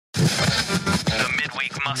The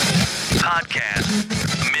Midweek Muscle Podcast.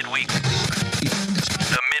 The Midweek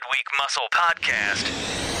Muscle Podcast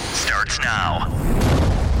starts now.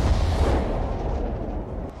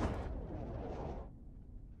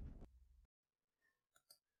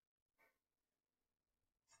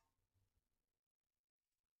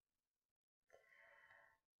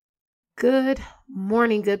 Good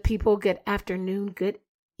morning, good people. Good afternoon, good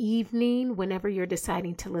evening, whenever you're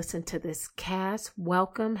deciding to listen to this cast.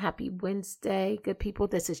 Welcome. Happy Wednesday, good people.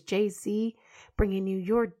 This is Jay-Z bringing you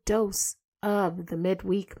your dose of the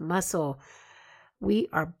Midweek Muscle. We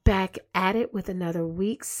are back at it with another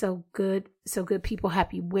week. So good, people.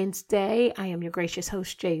 Happy Wednesday. I am your gracious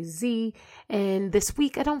host, Jay-Z. And this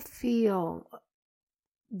week, I don't feel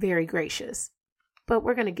very gracious. But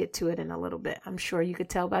we're going to get to it in a little bit. I'm sure you could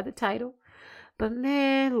tell by the title. But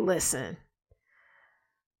man, listen.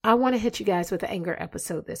 I want to hit you guys with an anger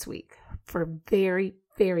episode this week for very,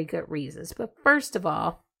 very good reasons. But first of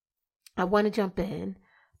all, I want to jump in,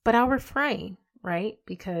 but I'll refrain, right?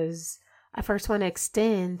 Because I first want to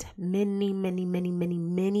extend many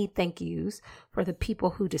thank yous for the people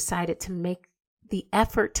who decided to make the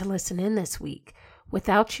effort to listen in this week.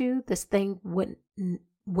 Without you, this thing would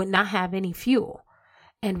not have any fuel.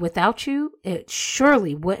 And without you, it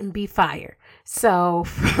surely wouldn't be fire. So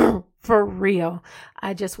for real,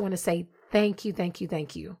 I just want to say thank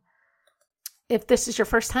you. If this is your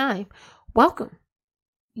first time, welcome.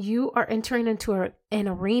 You are entering into an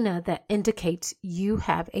arena that indicates you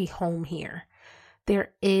have a home here.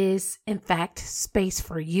 There is, in fact, space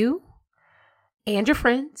for you and your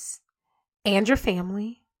friends and your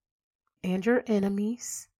family and your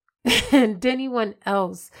enemies and anyone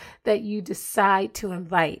else that you decide to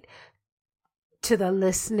invite to the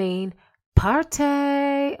listening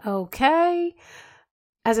party, okay?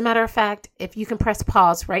 As a matter of fact, if you can press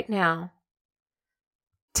pause right now,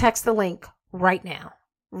 text the link right now.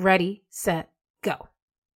 Ready, set, go.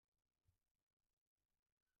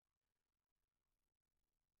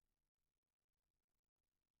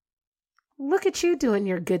 Look at you doing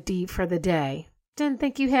your good deed for the day. Didn't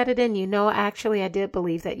think you had it in you. No, actually, I did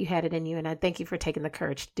believe that you had it in you, and I thank you for taking the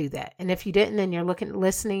courage to do that. And if you didn't, and you're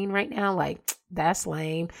listening right now, like, that's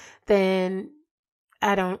lame, then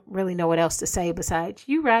I don't really know what else to say besides,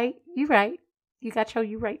 you right. You got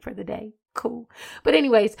you right for the day. Cool. But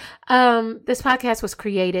anyways, this podcast was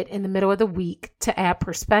created in the middle of the week to add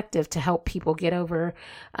perspective to help people get over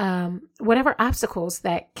whatever obstacles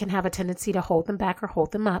that can have a tendency to hold them back or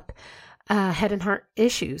hold them up. Head and heart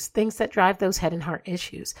issues, things that drive those head and heart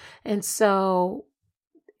issues. And so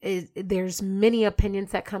there's many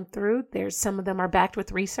opinions that come through. Some of them are backed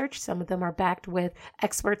with research. Some of them are backed with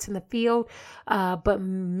experts in the field. But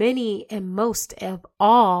many and most of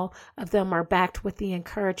all of them are backed with the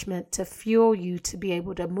encouragement to fuel you to be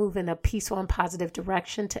able to move in a peaceful and positive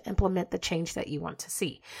direction to implement the change that you want to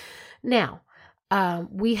see. Now,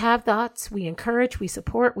 we have thoughts, we encourage, we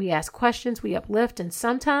support, we ask questions, we uplift, and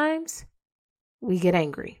sometimes we get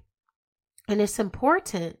angry. And it's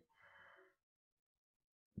important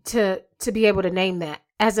to be able to name that.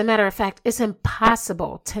 As a matter of fact, it's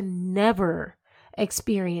impossible to never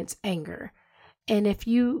experience anger. And if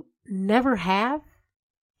you never have,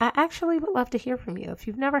 I actually would love to hear from you. If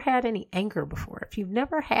you've never had any anger before, if you've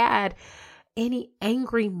never had any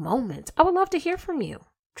angry moments, I would love to hear from you.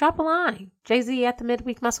 Drop a line,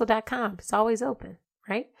 jz@themidweekmuscle.com. It's always open,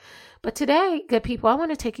 right? But today, good people, I want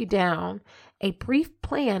to take you down a brief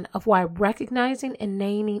plan of why recognizing and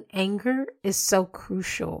naming anger is so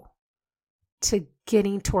crucial to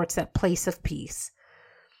getting towards that place of peace.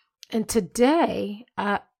 And today,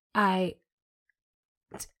 I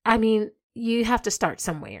mean, you have to start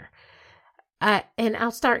somewhere. And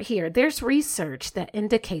I'll start here. There's research that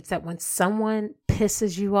indicates that when someone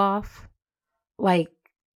pisses you off, like,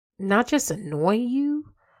 not just annoy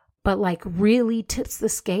you, but like really tips the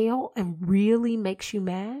scale and really makes you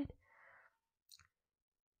mad,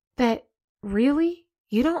 that really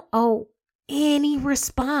you don't owe any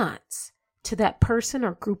response to that person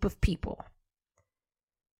or group of people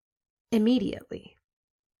immediately.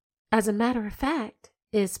 As a matter of fact,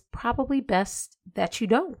 it's probably best that you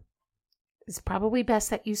don't. It's probably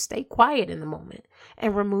best that you stay quiet in the moment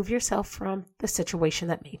and remove yourself from the situation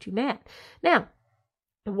that made you mad. Now,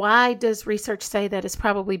 why does research say that it's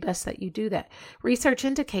probably best that you do that? Research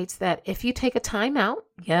indicates that if you take a timeout,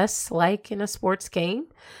 yes, like in a sports game,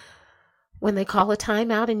 when they call a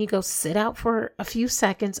timeout and you go sit out for a few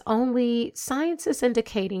seconds, only science is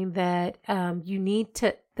indicating that you need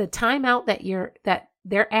to, the timeout that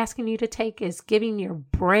they're asking you to take is giving your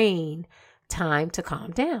brain time to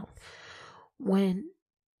calm down. When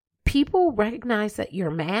people recognize that you're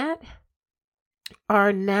mad,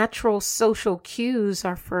 our natural social cues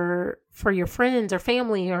are for your friends or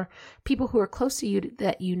family or people who are close to you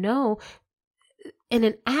that you know. In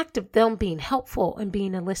an act of them being helpful and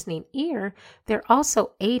being a listening ear, they're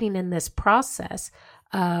also aiding in this process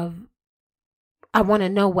of, I want to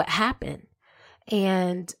know what happened.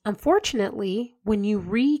 And unfortunately, when you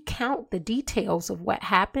recount the details of what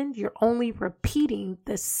happened, you're only repeating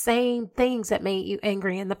the same things that made you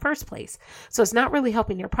angry in the first place. So it's not really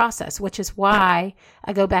helping your process, which is why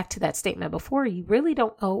I go back to that statement before. You really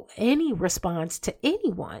don't owe any response to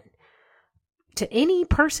anyone, to any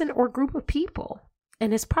person or group of people.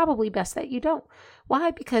 And it's probably best that you don't. Why?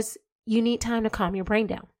 Because you need time to calm your brain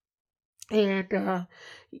down. And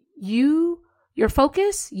your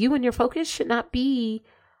focus should not be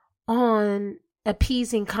on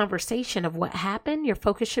appeasing conversation of what happened. Your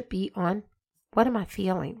focus should be on, what am I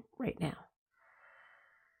feeling right now?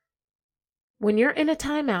 When you're in a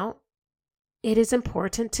timeout, it is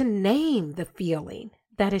important to name the feeling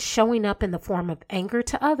that is showing up in the form of anger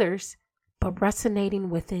to others, but resonating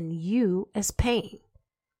within you as pain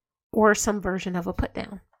or some version of a put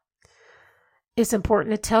down. It's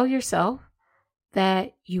important to tell yourself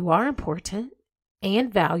that you are important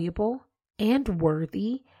and valuable and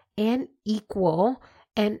worthy and equal.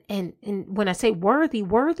 And when I say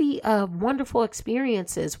worthy of wonderful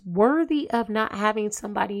experiences, worthy of not having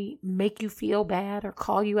somebody make you feel bad or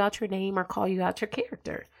call you out your name or call you out your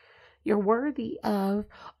character. You're worthy of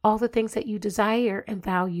all the things that you desire and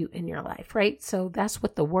value in your life, right? So that's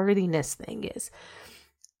what the worthiness thing is.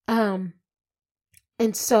 And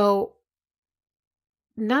so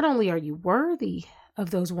not only are you worthy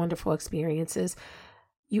of those wonderful experiences,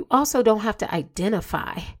 you also don't have to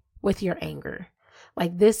identify with your anger.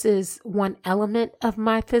 Like, this is one element of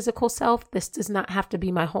my physical self. This does not have to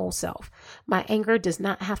be my whole self. My anger does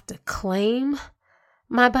not have to claim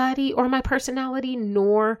my body or my personality,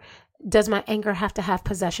 nor does my anger have to have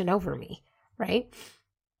possession over me, right?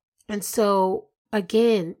 And so,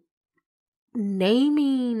 again,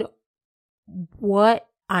 naming what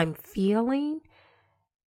I'm feeling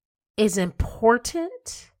is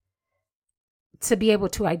important to be able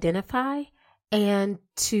to identify and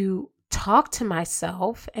to talk to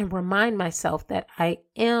myself and remind myself that I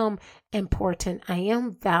am important, I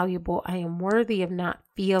am valuable, I am worthy of not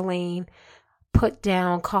feeling put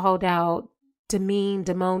down, called out, demeaned,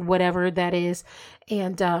 whatever that is,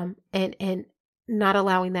 and not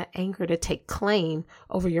allowing that anger to take claim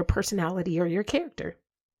over your personality or your character.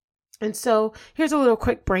 And so here's a little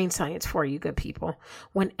quick brain science for you, good people.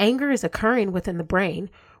 When anger is occurring within the brain,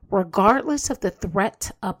 regardless of the threat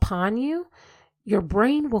upon you, your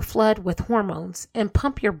brain will flood with hormones and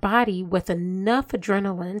pump your body with enough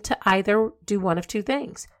adrenaline to either do one of two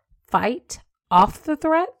things: fight off the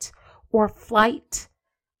threat or flight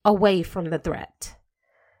away from the threat,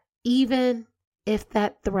 even if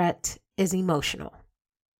that threat is emotional.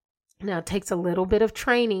 Now, it takes a little bit of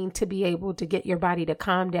training to be able to get your body to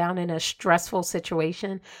calm down in a stressful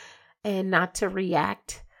situation and not to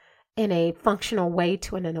react in a functional way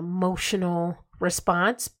to an emotional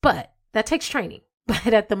response, but that takes training.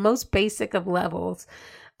 But at the most basic of levels,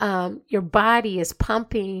 your body is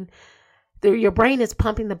pumping, your brain is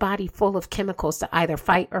pumping the body full of chemicals to either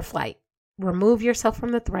fight or flight, remove yourself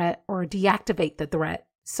from the threat, or deactivate the threat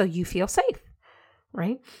so you feel safe,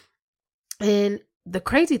 right? And the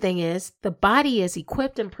crazy thing is, the body is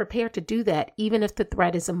equipped and prepared to do that even if the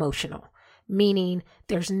threat is emotional, meaning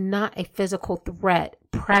there's not a physical threat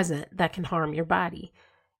present that can harm your body,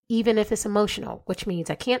 even if it's emotional, which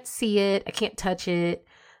means I can't see it, I can't touch it,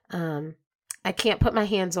 I can't put my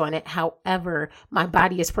hands on it. However, my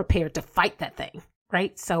body is prepared to fight that thing,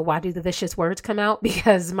 right? So why do the vicious words come out?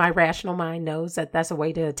 Because my rational mind knows that that's a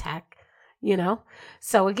way to attack,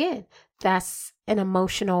 So again, that's an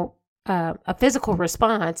emotional a physical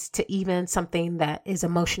response to even something that is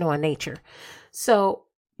emotional in nature. So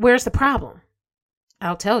where's the problem?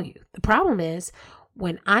 I'll tell you. The problem is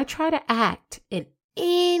when I try to act in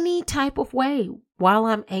any type of way while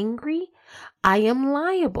I'm angry, I am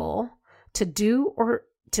liable to do or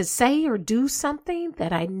to say or do something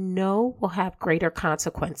that I know will have greater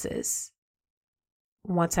consequences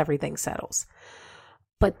once everything settles.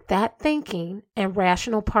 But that thinking and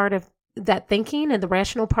rational part of that thinking and the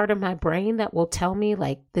rational part of my brain that will tell me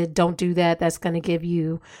don't do that. That's going to give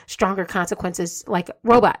you stronger consequences. Like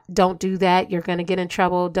robot, don't do that. You're going to get in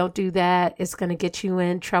trouble. Don't do that. It's going to get you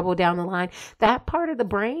in trouble down the line. That part of the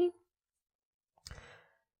brain,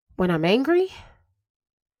 when I'm angry,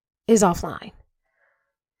 is offline.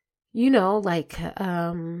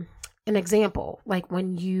 an example, like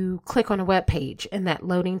when you click on a web page and that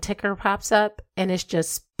loading ticker pops up and it's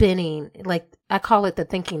just spinning, like I call it the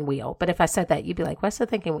thinking wheel. But if I said that, you'd be like, what's the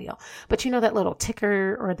thinking wheel? But you know, that little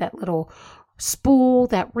ticker or that little spool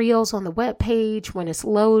that reels on the web page when it's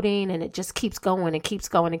loading, and it just keeps going and keeps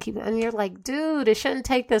going and keeps, and you're like, dude, it shouldn't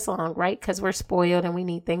take this long, right? Because we're spoiled and we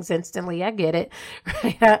need things instantly. I get it.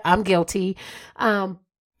 Right? I'm guilty.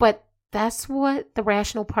 But that's what the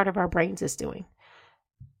rational part of our brains is doing.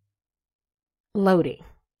 Loading.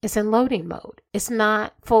 It's in loading mode. It's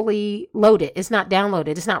not fully loaded. It's not downloaded.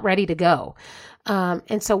 It's not ready to go.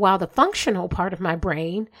 And so while the functional part of my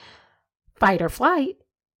brain, fight or flight,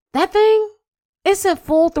 that thing is at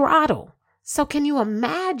full throttle. So can you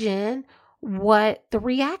imagine what the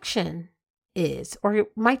reaction is? Or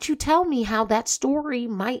might you tell me how that story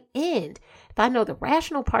might end? If I know the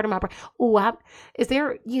rational part of my brain,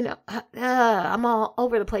 I'm all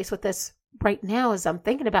over the place with this right now as I'm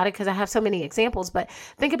thinking about it because I have so many examples. But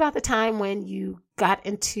think about the time when you got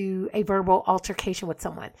into a verbal altercation with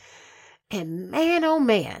someone. And man, oh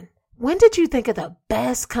man, when did you think of the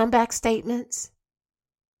best comeback statements?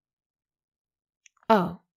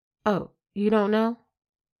 Oh, you don't know?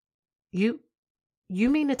 You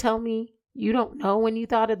mean to tell me you don't know when you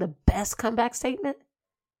thought of the best comeback statement?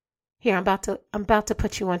 Here, I'm about to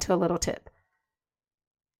put you onto a little tip.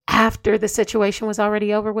 After the situation was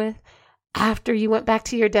already over with, after you went back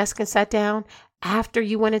to your desk and sat down, after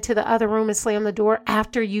you went into the other room and slammed the door,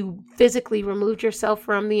 after you physically removed yourself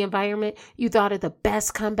from the environment, you thought of the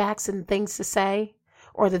best comebacks and things to say,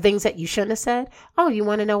 or the things that you shouldn't have said. Oh, you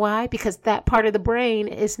want to know why? Because that part of the brain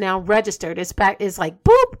is now registered. It's back. It's like,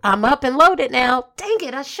 boop, I'm up and loaded now. Dang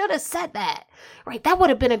it, I should have said that. Right? That would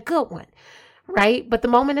have been a good one. Right? But the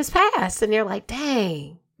moment has passed and you're like,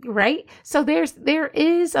 dang. Right? So there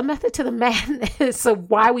is a method to the madness of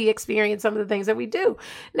why we experience some of the things that we do.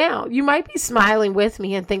 Now, you might be smiling with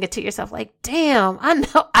me and thinking to yourself like, damn,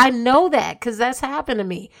 I know that because that's happened to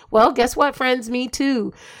me. Well, guess what, friends? Me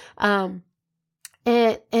too. And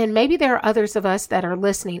maybe there are others of us that are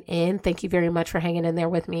listening in. Thank you very much for hanging in there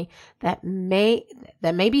with me that may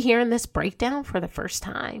be hearing this breakdown for the first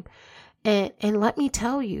time. And let me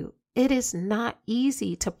tell you, it is not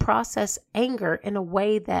easy to process anger in a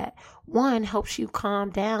way that, one, helps you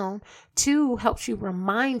calm down, two, helps you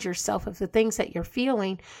remind yourself of the things that you're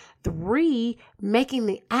feeling, three, making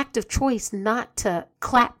the active choice not to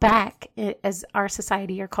clap back, as our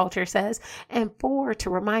society or culture says, and four, to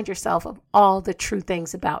remind yourself of all the true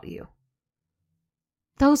things about you.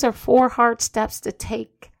 Those are 4 hard steps to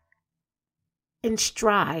take in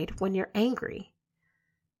stride when you're angry.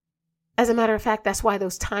 As a matter of fact, that's why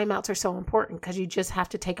those timeouts are so important, because you just have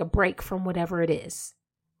to take a break from whatever it is,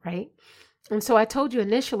 right? And so I told you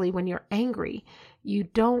initially, when you're angry, you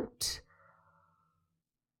don't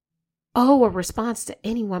owe a response to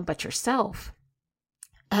anyone but yourself,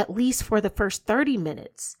 at least for the first 30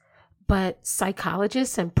 minutes. But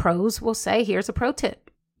psychologists and pros will say, here's a pro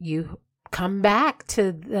tip. You come back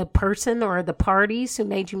to the person or the parties who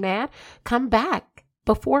made you mad. Come back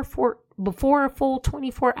before a full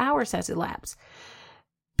 24 hours has elapsed.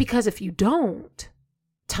 Because if you don't,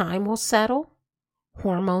 time will settle,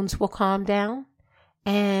 hormones will calm down,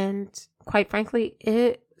 and quite frankly,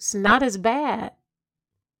 it's not as bad,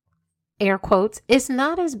 air quotes, it's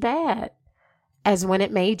not as bad as when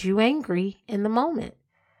it made you angry in the moment,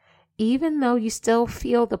 even though you still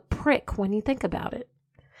feel the prick when you think about it.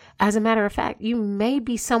 As a matter of fact, you may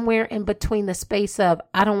be somewhere in between the space of,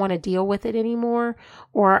 I don't want to deal with it anymore,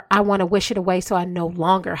 or I want to wish it away so I no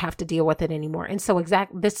longer have to deal with it anymore. And so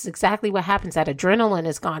this is exactly what happens. That adrenaline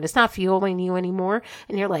is gone. It's not fueling you anymore.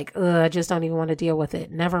 And you're like, I just don't even want to deal with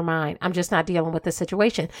it. Never mind. I'm just not dealing with the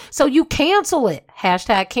situation. So you cancel it.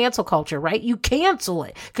 Hashtag cancel culture, right? You cancel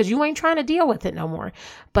it because you ain't trying to deal with it no more.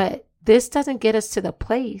 But this doesn't get us to the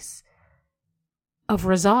place of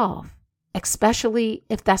resolve, especially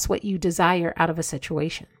if that's what you desire out of a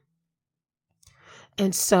situation.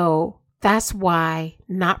 And so that's why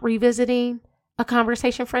not revisiting a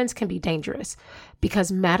conversation, friends, can be dangerous,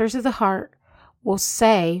 because matters of the heart will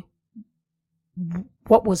say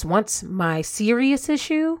what was once my serious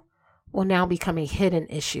issue will now become a hidden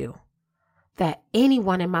issue that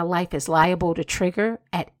anyone in my life is liable to trigger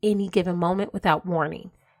at any given moment without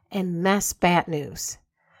warning. And that's bad news.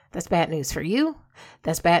 That's bad news for you.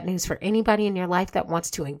 That's bad news for anybody in your life that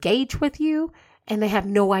wants to engage with you and they have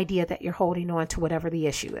no idea that you're holding on to whatever the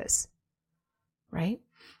issue is, right?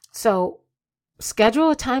 So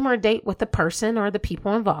schedule a time or a date with the person or the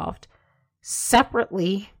people involved.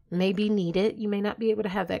 Separately may be needed. You may not be able to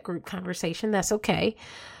have that group conversation. That's okay.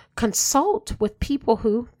 Consult with people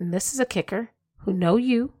who, and this is a kicker, who know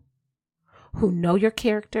you, who know your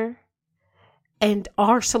character, and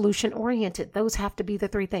are solution oriented. Those have to be the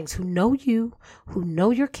three things: who know you, who know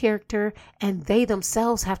your character, and they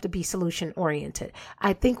themselves have to be solution oriented.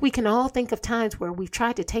 I think we can all think of times where we've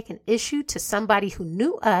tried to take an issue to somebody who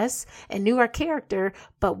knew us and knew our character,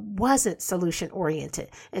 but wasn't solution oriented.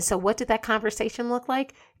 And so what did that conversation look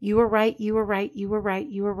like? You were right. You were right. You were right.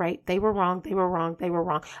 You were right. They were wrong. They were wrong. They were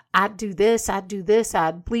wrong. I'd do this. I'd do this.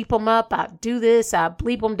 I'd bleep them up. I'd do this. I'd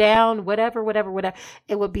bleep them down, whatever.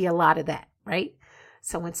 It would be a lot of that. Right?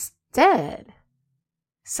 So instead,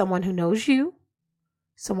 someone who knows you,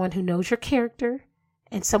 someone who knows your character,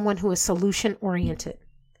 and someone who is solution oriented.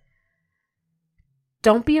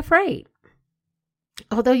 Don't be afraid.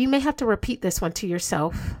 Although you may have to repeat this one to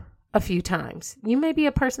yourself a few times. You may be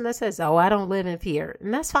a person that says, oh, I don't live in fear.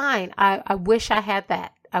 And that's fine. I wish I had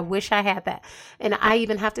that. I wish I had that. And I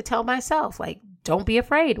even have to tell myself, like, don't be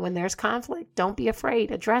afraid when there's conflict. Don't be afraid.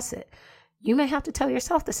 Address it. You may have to tell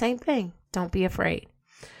yourself the same thing. Don't be afraid.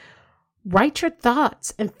 Write your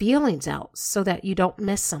thoughts and feelings out so that you don't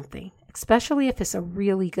miss something, especially if it's a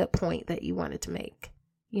really good point that you wanted to make.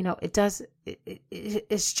 You know,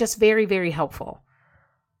 it's just very, very helpful.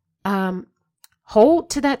 Hold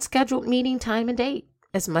to that scheduled meeting time and date.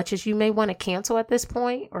 As much as you may want to cancel at this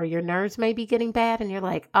point, or your nerves may be getting bad and you're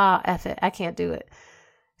like, F it, I can't do it.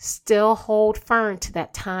 Still hold firm to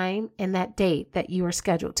that time and that date that you are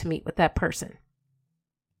scheduled to meet with that person.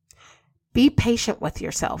 Be patient with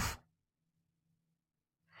yourself.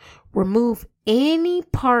 Remove any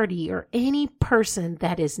party or any person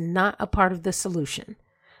that is not a part of the solution.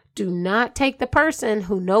 Do not take the person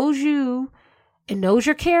who knows you and knows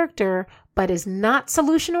your character, but is not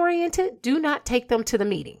solution oriented. Do not take them to the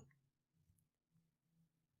meeting.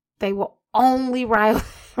 They will only rile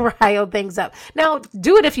things up. Now,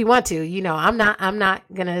 do it if you want to. You know, I'm not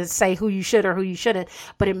going to say who you should or who you shouldn't,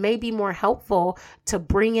 but it may be more helpful to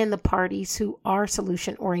bring in the parties who are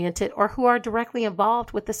solution oriented or who are directly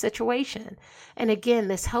involved with the situation. And again,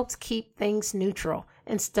 this helps keep things neutral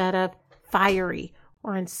instead of fiery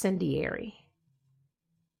or incendiary.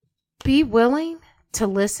 Be willing to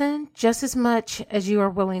listen just as much as you are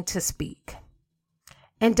willing to speak.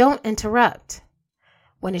 And don't interrupt.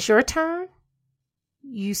 When it's your turn,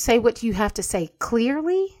 you say what you have to say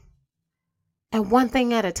clearly and one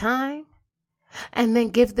thing at a time, and then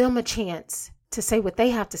give them a chance to say what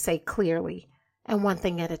they have to say clearly and one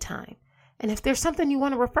thing at a time. And if there's something you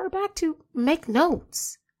want to refer back to, make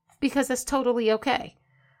notes, because that's totally okay.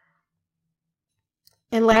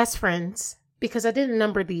 And last, friends, because I didn't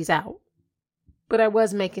number these out, but I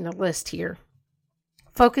was making a list here.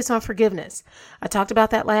 Focus on forgiveness. I talked about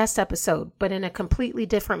that last episode, but in a completely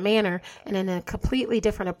different manner and in a completely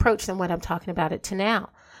different approach than what I'm talking about it to now.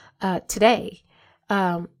 Today,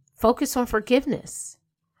 focus on forgiveness,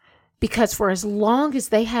 because for as long as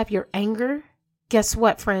they have your anger, guess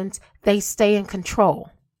what, friends? They stay in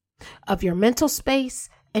control of your mental space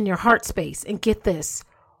and your heart space. And get this,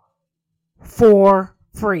 for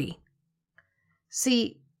free.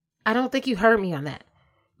 See, I don't think you heard me on that.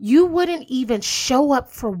 You wouldn't even show up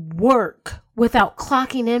for work without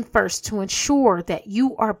clocking in first to ensure that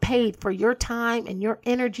you are paid for your time and your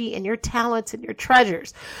energy and your talents and your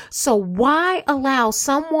treasures. So why allow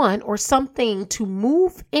someone or something to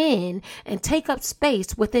move in and take up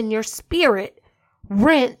space within your spirit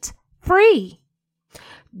rent free?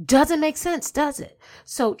 Doesn't make sense, does it?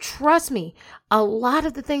 So trust me, a lot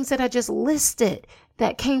of the things that I just listed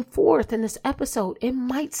that came forth in this episode, it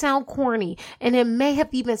might sound corny and it may have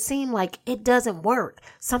even seemed like it doesn't work.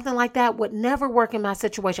 Something like that would never work in my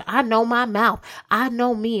situation. I know my mouth. I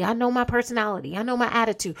know me. I know my personality. I know my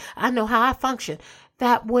attitude. I know how I function.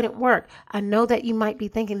 That wouldn't work. I know that you might be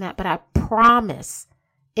thinking that, but I promise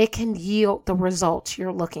it can yield the results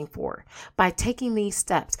you're looking for. By taking these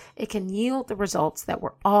steps, it can yield the results that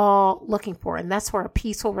we're all looking for. And that's for a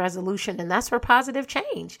peaceful resolution. And that's for positive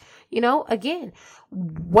change. You know, again,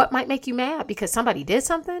 what might make you mad? Because somebody did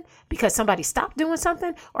something? Because somebody stopped doing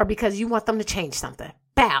something? Or because you want them to change something?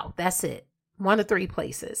 Bow, that's it. One of three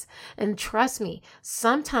places. And trust me,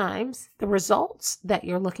 sometimes the results that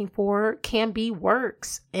you're looking for can be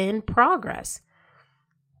works in progress.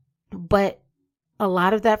 But a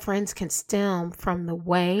lot of that, friends, can stem from the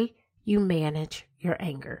way you manage your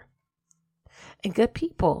anger. And good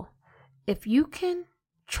people, if you can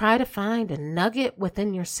try to find a nugget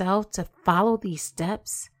within yourself to follow these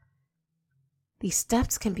steps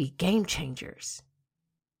can be game changers.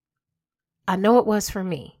 I know it was for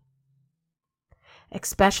me,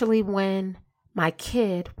 especially when my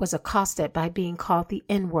kid was accosted by being called the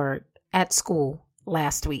N-word at school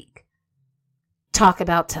last week. Talk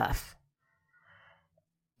about tough.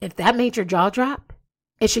 If that made your jaw drop,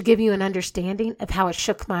 it should give you an understanding of how it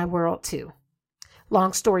shook my world too.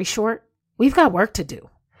 Long story short, we've got work to do.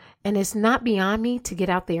 And it's not beyond me to get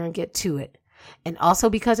out there and get to it. And also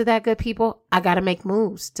because of that, good people, I got to make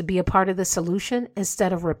moves to be a part of the solution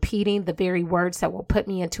instead of repeating the very words that will put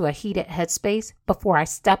me into a heated headspace before I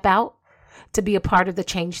step out to be a part of the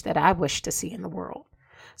change that I wish to see in the world.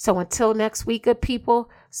 So until next week, good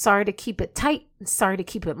people, sorry to keep it tight and sorry to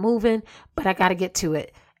keep it moving, but I got to get to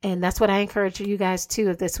it. And that's what I encourage you guys to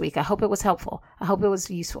of this week. I hope it was helpful. I hope it was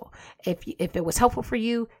useful. If it was helpful for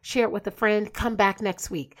you, share it with a friend. Come back next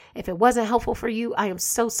week. If it wasn't helpful for you, I am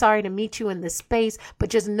so sorry to meet you in this space. But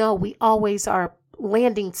just know we always are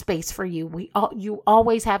landing space for you. You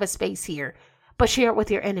always have a space here. But share it with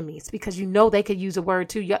your enemies because you know they could use a word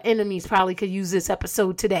too. Your enemies probably could use this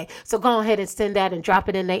episode today. So go ahead and send that and drop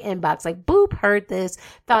it in their inbox. Like, boop, heard this.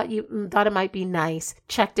 Thought it might be nice.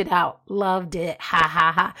 Checked it out. Loved it. Ha,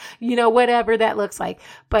 ha, ha. You know, whatever that looks like.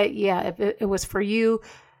 But yeah, if it was for you,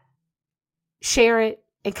 share it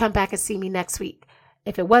and come back and see me next week.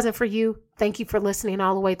 If it wasn't for you, thank you for listening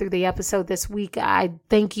all the way through the episode this week. I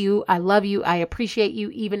thank you. I love you. I appreciate you.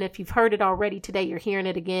 Even if you've heard it already today, you're hearing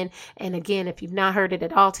it again. And again, if you've not heard it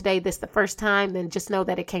at all today, this is the first time, then just know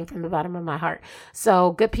that it came from the bottom of my heart.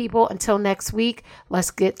 So good people, until next week, let's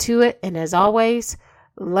get to it. And as always,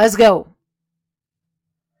 let's go.